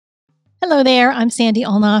Hello there, I'm Sandy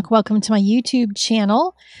Allnock. Welcome to my YouTube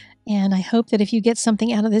channel. And I hope that if you get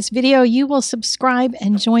something out of this video, you will subscribe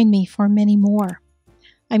and join me for many more.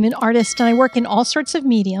 I'm an artist and I work in all sorts of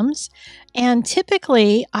mediums. And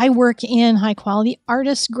typically I work in high quality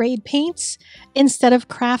artist grade paints instead of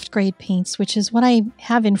craft grade paints, which is what I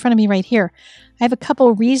have in front of me right here. I have a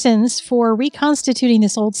couple reasons for reconstituting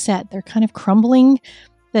this old set. They're kind of crumbling.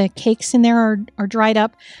 The cakes in there are dried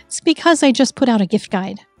up. It's because I just put out a gift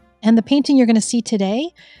guide. And the painting you're going to see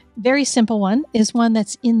today, very simple one, is one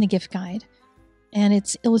that's in the gift guide. And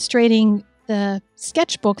it's illustrating the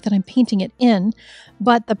sketchbook that I'm painting it in,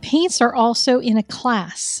 but the paints are also in a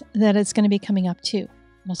class that it's going to be coming up to.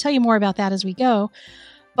 I'll tell you more about that as we go.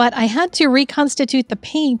 But I had to reconstitute the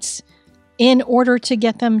paints in order to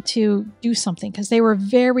get them to do something because they were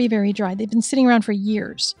very, very dry. They've been sitting around for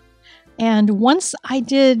years. And once I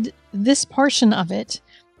did this portion of it,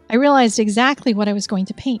 I realized exactly what I was going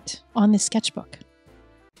to paint on this sketchbook.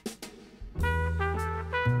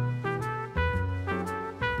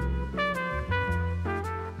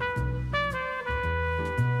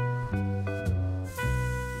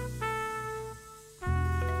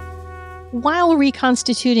 While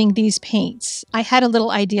reconstituting these paints, I had a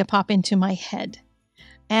little idea pop into my head.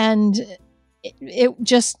 And it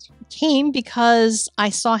just came because I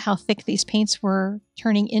saw how thick these paints were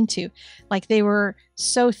turning into. Like they were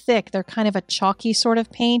so thick, they're kind of a chalky sort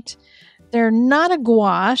of paint. They're not a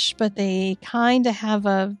gouache, but they kind of have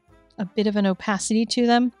a bit of an opacity to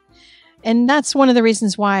them. And that's one of the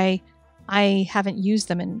reasons why I haven't used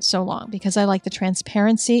them in so long, because I like the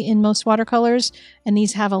transparency in most watercolors, and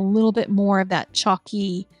these have a little bit more of that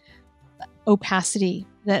chalky opacity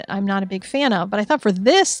that I'm not a big fan of. But I thought for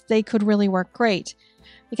this, they could really work great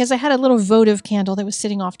because I had a little votive candle that was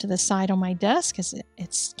sitting off to the side on my desk because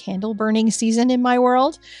it's candle burning season in my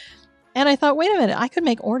world. And I thought, wait a minute, I could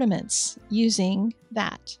make ornaments using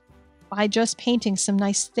that by just painting some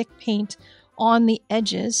nice thick paint on the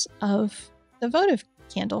edges of the votive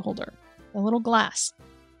candle holder, the little glass.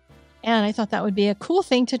 And I thought that would be a cool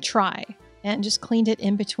thing to try, and just cleaned it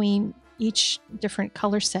in between each different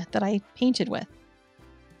color set that I painted with.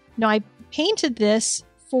 Now, I painted this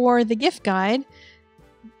for the gift guide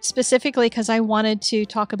specifically because I wanted to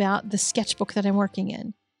talk about the sketchbook that I'm working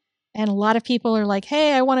in. And a lot of people are like,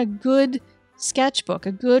 hey, I want a good sketchbook,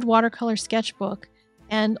 a good watercolor sketchbook.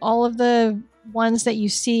 And all of the ones that you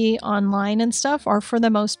see online and stuff are, for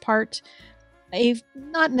the most part,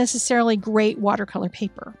 not necessarily great watercolor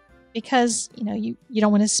paper because, you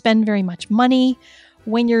don't want to spend very much money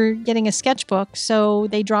when you're getting a sketchbook, so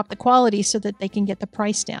they drop the quality so that they can get the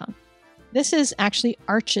price down. This is actually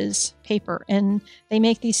Arches paper, and they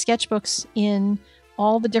make these sketchbooks in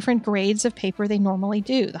all the different grades of paper they normally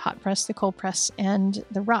do, the hot press, the cold press, and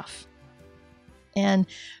the rough. And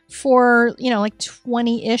for, like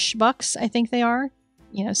 20-ish bucks, I think they are.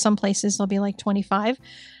 Some places they'll be like 25.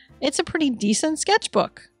 It's a pretty decent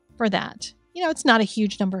sketchbook for that. It's not a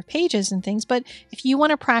huge number of pages and things, but if you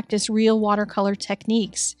want to practice real watercolor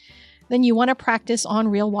techniques, then you want to practice on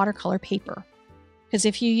real watercolor paper. Because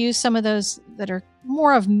if you use some of those that are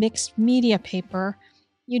more of mixed media paper,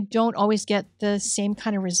 you don't always get the same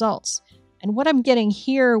kind of results. And what I'm getting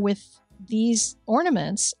here with these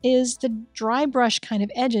ornaments is the dry brush kind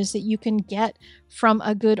of edges that you can get from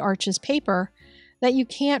a good Arches paper that you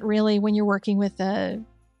can't really when you're working with a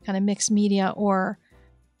kind of mixed media, or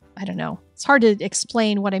I don't know. It's hard to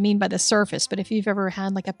explain what I mean by the surface, but if you've ever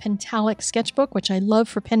had like a Pentalic sketchbook, which I love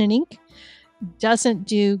for pen and ink, doesn't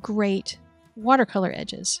do great watercolor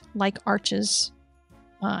edges like Arches.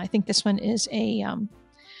 I think this one is a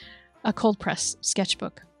cold press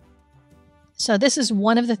sketchbook. So this is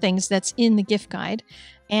one of the things that's in the gift guide,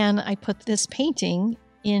 and I put this painting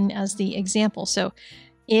in as the example. So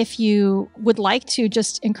if you would like to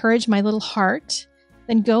just encourage my little heart,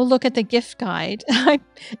 then go look at the gift guide.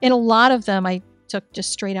 In a lot of them, I took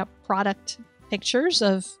just straight up product pictures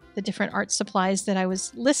of the different art supplies that I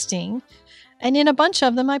was listing. And in a bunch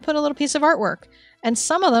of them, I put a little piece of artwork. And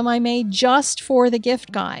some of them I made just for the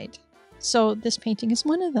gift guide. So this painting is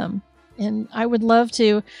one of them. And I would love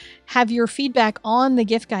to have your feedback on the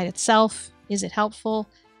gift guide itself. Is it helpful?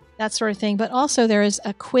 That sort of thing. But also there is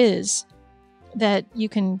a quiz that you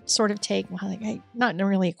can sort of take. Well, not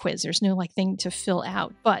really a quiz. There's no thing to fill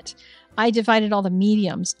out. But I divided all the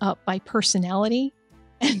mediums up by personality.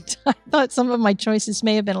 And I thought some of my choices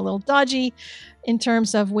may have been a little dodgy in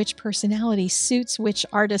terms of which personality suits which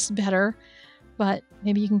artist better. But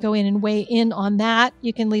maybe you can go in and weigh in on that.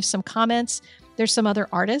 You can leave some comments. There's some other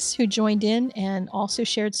artists who joined in and also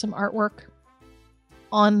shared some artwork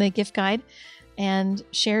on the gift guide and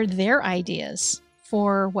shared their ideas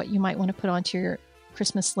for what you might want to put onto your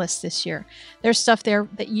Christmas list this year. There's stuff there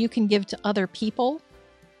that you can give to other people,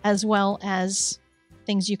 as well as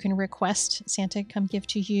things you can request Santa come give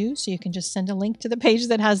to you. So you can just send a link to the page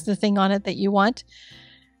that has the thing on it that you want.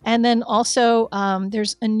 And then also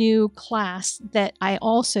there's a new class that I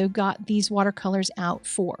also got these watercolors out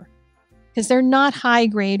for, because they're not high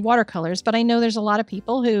grade watercolors, but I know there's a lot of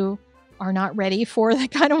people who are not ready for the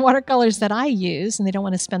kind of watercolors that I use, and they don't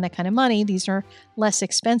want to spend that kind of money. These are less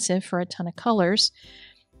expensive for a ton of colors.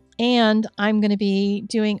 And I'm going to be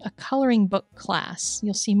doing a coloring book class.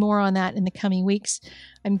 You'll see more on that in the coming weeks.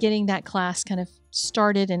 I'm getting that class kind of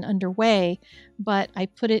started and underway, but I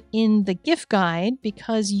put it in the gift guide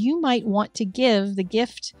because you might want to give the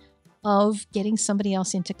gift of getting somebody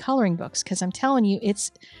else into coloring books, because I'm telling you,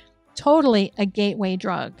 it's totally a gateway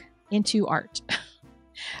drug into art.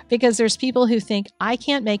 Because there's people who think, I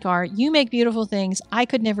can't make art. You make beautiful things. I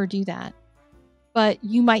could never do that. But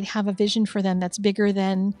you might have a vision for them that's bigger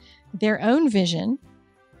than their own vision.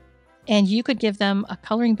 And you could give them a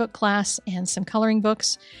coloring book class and some coloring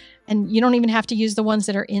books. And you don't even have to use the ones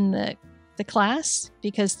that are in the class,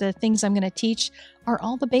 because the things I'm going to teach are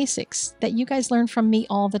all the basics that you guys learn from me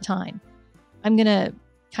all the time. I'm going to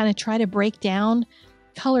kind of try to break down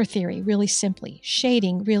color theory really simply,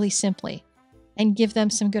 shading really simply, and give them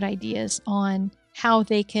some good ideas on how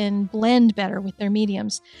they can blend better with their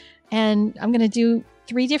mediums. And I'm going to do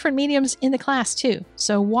 3 different mediums in the class too.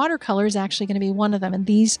 So watercolor is actually going to be one of them. And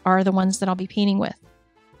these are the ones that I'll be painting with.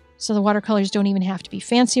 So the watercolors don't even have to be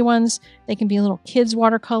fancy ones. They can be little kids'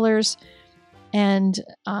 watercolors. And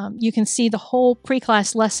you can see the whole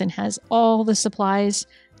pre-class lesson has all the supplies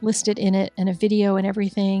listed in it and a video and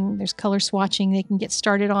everything. There's color swatching they can get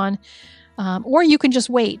started on. Or you can just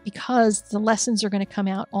wait, because the lessons are going to come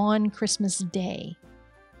out on Christmas Day.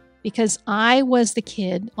 Because I was the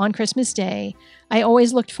kid on Christmas Day, I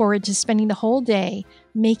always looked forward to spending the whole day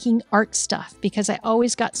making art stuff, because I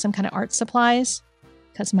always got some kind of art supplies,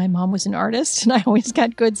 because my mom was an artist and I always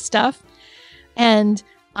got good stuff. And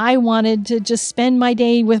I wanted to just spend my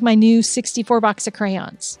day with my new 64 box of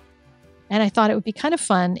crayons. And I thought it would be kind of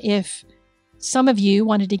fun if some of you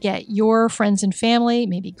wanted to get your friends and family,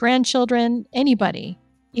 maybe grandchildren, anybody,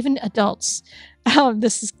 even adults.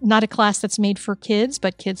 This is not a class that's made for kids,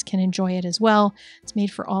 but kids can enjoy it as well. It's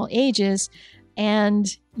made for all ages. And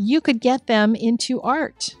you could get them into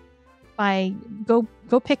art by go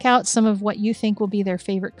pick out some of what you think will be their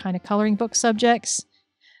favorite kind of coloring book subjects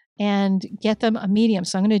and get them a medium.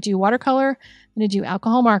 So I'm going to do watercolor, I'm going to do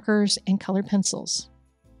alcohol markers and colored pencils,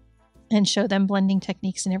 and show them blending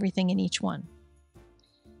techniques and everything in each one.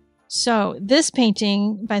 So this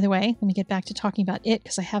painting, by the way, let me get back to talking about it,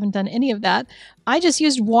 because I haven't done any of that. I just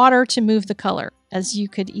used water to move the color, as you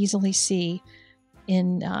could easily see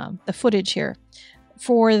in the footage here.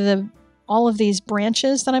 For all of these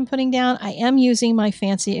branches that I'm putting down, I am using my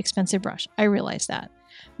fancy expensive brush. I realize that.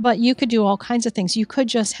 But you could do all kinds of things. You could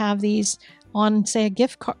just have these on, say, a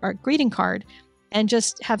gift card or greeting card, and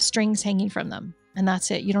just have strings hanging from them. And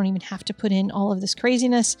that's it. You don't even have to put in all of this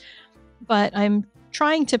craziness. But I'm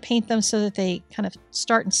trying to paint them so that they kind of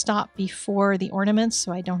start and stop before the ornaments,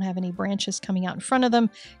 so I don't have any branches coming out in front of them,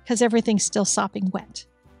 because everything's still sopping wet.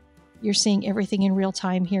 You're seeing everything in real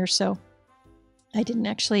time here, so I didn't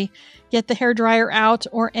actually get the hairdryer out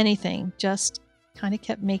or anything. Just kind of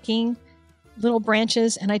kept making little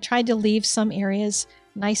branches, and I tried to leave some areas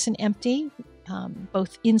nice and empty,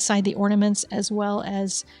 both inside the ornaments as well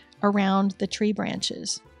as around the tree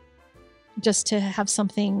branches, just to have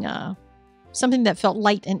something that felt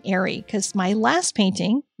light and airy. Because my last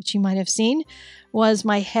painting, which you might have seen, was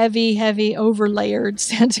my heavy, overlayered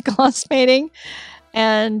Santa Claus painting.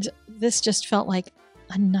 And this just felt like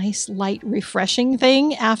a nice, light, refreshing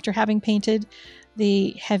thing after having painted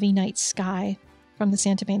the heavy night sky from the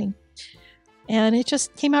Santa painting. And it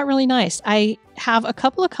just came out really nice. I have a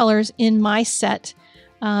couple of colors in my set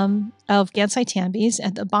of Gansai Tambis.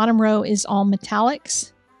 At the bottom row is all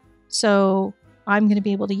metallics. So I'm going to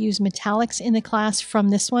be able to use metallics in the class from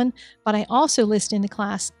this one. But I also list in the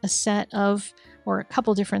class a set of, or a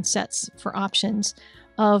couple different sets for options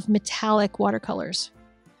of metallic watercolors.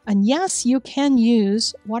 And yes, you can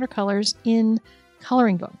use watercolors in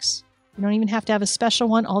coloring books. You don't even have to have a special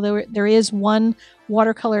one, although there is one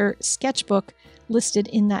watercolor sketchbook listed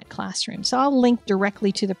in that classroom. So I'll link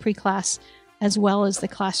directly to the pre-class as well as the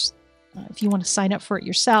class if you want to sign up for it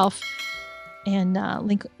yourself, and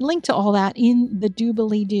link to all that in the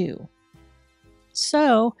doobly-doo.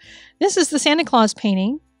 So this is the Santa Claus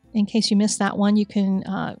painting. In case you missed that one, you can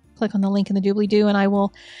click on the link in the doobly-doo, and I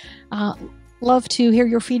will love to hear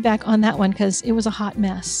your feedback on that one, because it was a hot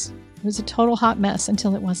mess. It was a total hot mess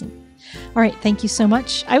until it wasn't. All right, thank you so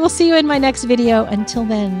much. I will see you in my next video. Until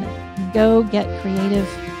then, go get creative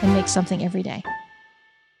and make something every day.